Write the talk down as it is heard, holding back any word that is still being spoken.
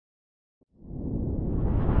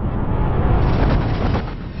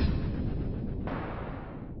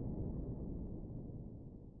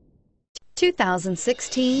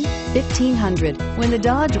2016 1500. When the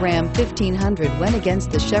Dodge Ram 1500 went against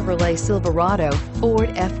the Chevrolet Silverado,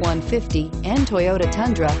 Ford F-150, and Toyota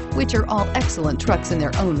Tundra, which are all excellent trucks in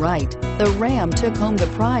their own right, the Ram took home the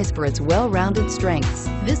prize for its well-rounded strengths.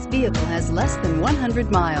 This vehicle has less than 100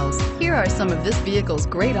 miles. Here are some of this vehicle's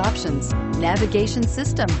great options: navigation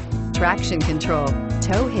system, traction control,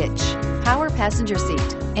 tow hitch, power passenger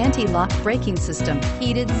seat, anti-lock braking system,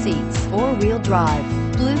 heated seats, four-wheel drive,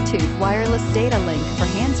 Bluetooth wireless data link for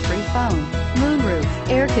hands-free phone, moonroof,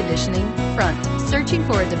 air conditioning, front. Searching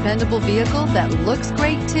for a dependable vehicle that looks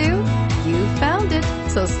great too? You found it,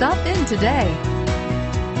 so stop in today.